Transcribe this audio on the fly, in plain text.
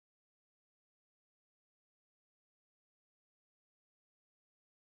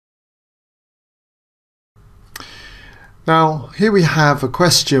Now here we have a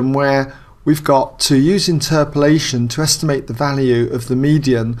question where we've got to use interpolation to estimate the value of the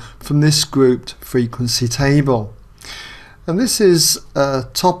median from this grouped frequency table. And this is a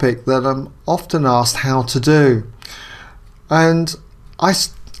topic that I'm often asked how to do. And I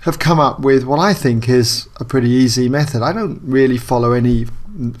have come up with what I think is a pretty easy method. I don't really follow any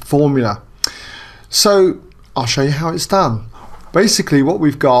formula. So I'll show you how it's done. Basically what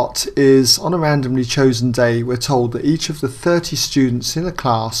we've got is, on a randomly chosen day, we're told that each of the 30 students in a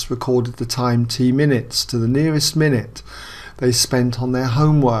class recorded the time t minutes to the nearest minute they spent on their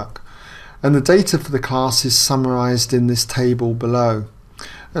homework. And the data for the class is summarized in this table below.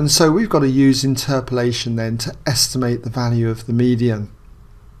 And so we've got to use interpolation then to estimate the value of the median.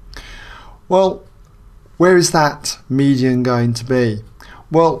 Well, where is that median going to be?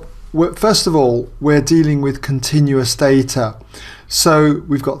 Well, first of all, we're dealing with continuous data. So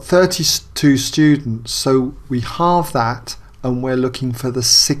we've got 32 students, so we halve that and we're looking for the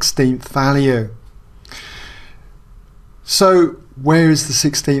 16th value. So where is the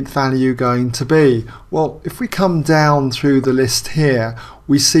 16th value going to be? Well, if we come down through the list here,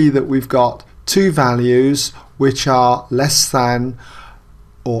 we see that we've got two values which are less than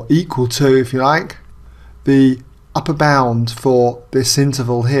or equal to, if you like, the upper bound for this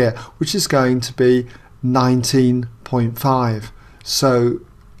interval here, which is going to be 19.5. So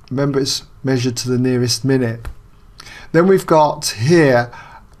remember, it's measured to the nearest minute. Then we've got here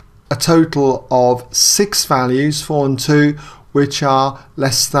a total of 6 values, 4 and 2, which are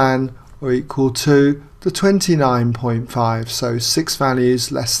less than or equal to the 29.5. So 6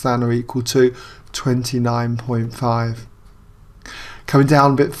 values less than or equal to 29.5. Coming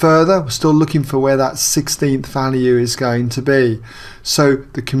down a bit further, we're still looking for where that 16th value is going to be. So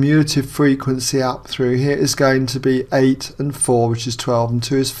the cumulative frequency up through here is going to be 8 and 4, which is 12, and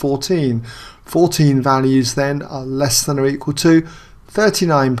 2 is 14. 14 values then are less than or equal to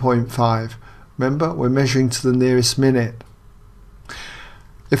 39.5. Remember, we're measuring to the nearest minute.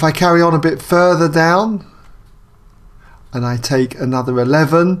 If I carry on a bit further down and I take another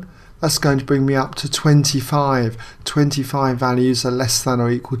 11, that's going to bring me up to 25. 25 values are less than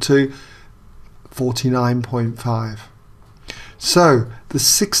or equal to 49.5. So the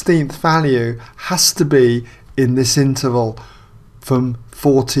 16th value has to be in this interval from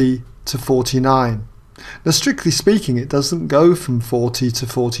 40 to 49. Now, strictly speaking, it doesn't go from 40 to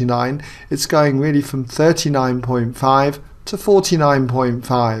 49. It's going really from 39.5 to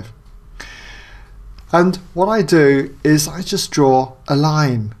 49.5. And what I do is I just draw a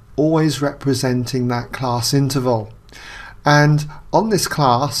line, always representing that class interval. And on this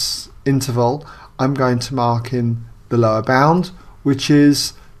class interval, I'm going to mark in the lower bound, which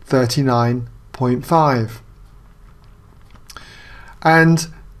is 39.5. And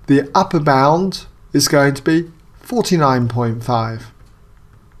the upper bound is going to be 49.5.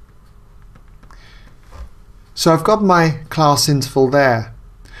 So I've got my class interval there.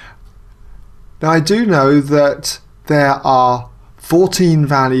 Now I do know that there are 14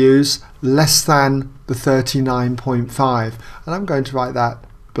 values less than the 39.5, and I'm going to write that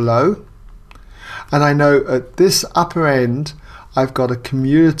below. And I know at this upper end I've got a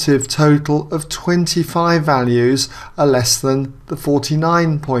cumulative total of 25 values are less than the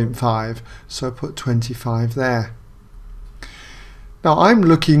 49.5, so I put 25 there. Now I'm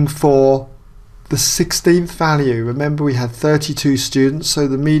looking for the 16th value. Remember, we had 32 students, so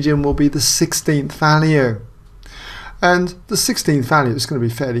the median will be the 16th value. And the 16th value is going to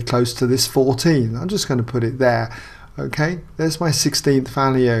be fairly close to this 14. I'm just going to put it there. Okay, there's my 16th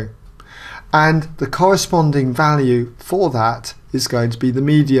value. And the corresponding value for that is going to be the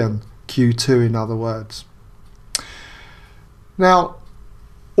median, Q2 in other words. Now,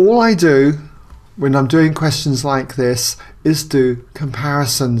 all I do when I'm doing questions like this is do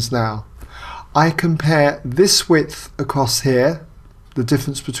comparisons now. I compare this width across here, the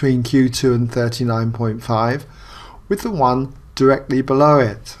difference between Q2 and 39.5, with the one directly below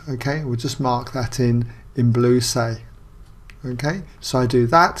it. Okay, we'll just mark that in blue, say. Okay, so I do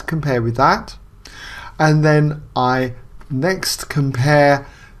that, compare with that, and then I next compare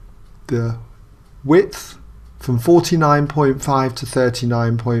the width from 49.5 to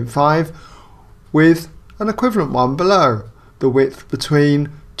 39.5 with an equivalent one below, the width between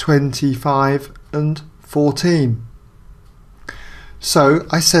 25 and 14. So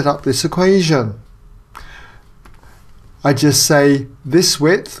I set up this equation. I just say this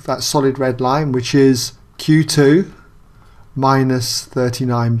width, that solid red line, which is Q2 minus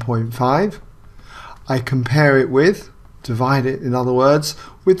 39.5, I compare it with, divide it in other words,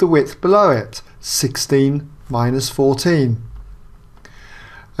 with the width below it, 16 minus 14.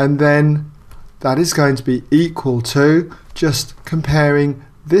 And then that is going to be equal to just comparing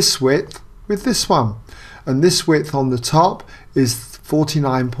this width with this one. And this width on the top is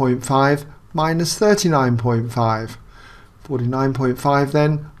 49.5 minus 39.5. 49.5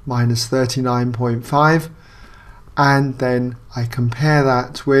 then minus 39.5, and then I compare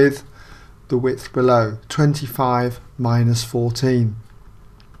that with the width below, 25 minus 14.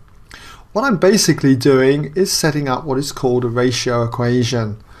 What I'm basically doing is setting up what is called a ratio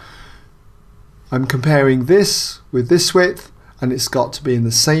equation. I'm comparing this with this width, and it's got to be in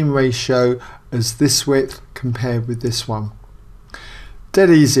the same ratio as this width compared with this one. Dead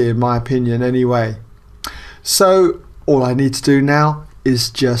easy in my opinion anyway. So all I need to do now is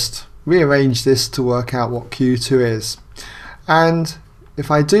just rearrange this to work out what Q2 is. And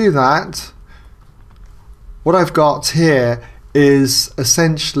if I do that, what I've got here is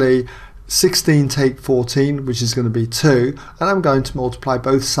essentially 16 take 14, which is going to be 2, and I'm going to multiply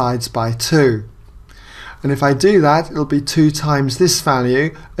both sides by 2. And if I do that, it'll be 2 times this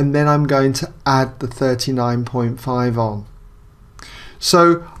value, and then I'm going to add the 39.5 on.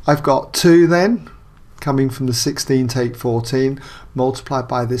 So I've got 2 then, coming from the 16 take 14, multiplied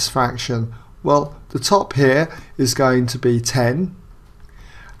by this fraction. Well, the top here is going to be 10,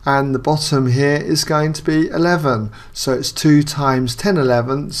 and the bottom here is going to be 11. So it's 2 times 10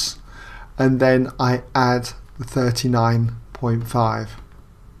 elevenths, and then I add the 39.5.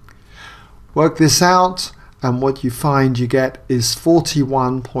 Work this out, and what you find you get is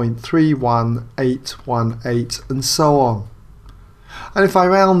 41.31818, and so on. And if I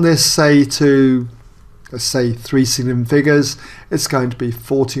round this, say to, let's say 3 significant figures, it's going to be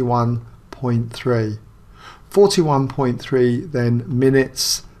 41.3. 41.3 then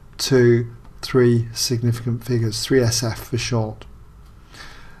minutes to 3 significant figures, 3SF for short.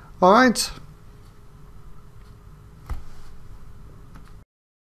 Alright,